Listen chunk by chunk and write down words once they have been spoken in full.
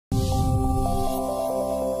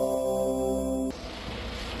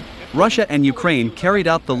Russia and Ukraine carried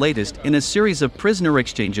out the latest in a series of prisoner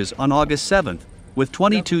exchanges on August 7th, with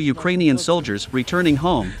 22 Ukrainian soldiers returning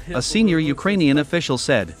home, a senior Ukrainian official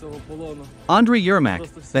said. Andriy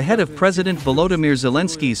Yermak, the head of President Volodymyr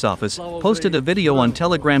Zelensky's office, posted a video on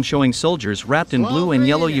Telegram showing soldiers wrapped in blue and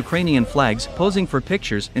yellow Ukrainian flags posing for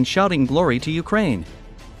pictures and shouting glory to Ukraine.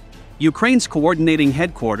 Ukraine's coordinating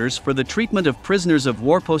headquarters for the treatment of prisoners of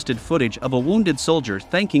war posted footage of a wounded soldier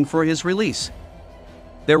thanking for his release.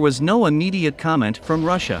 There was no immediate comment from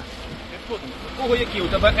Russia.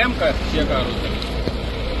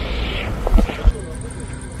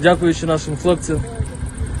 Дякуючи нашим хлопцям,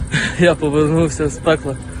 я повернувся з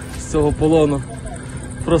пекла, з цього полону.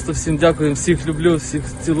 Просто всім дякую, всіх люблю, всіх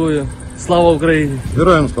цілую. Слава Україні!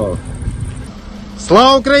 Героям слава!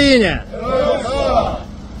 Слава Україні!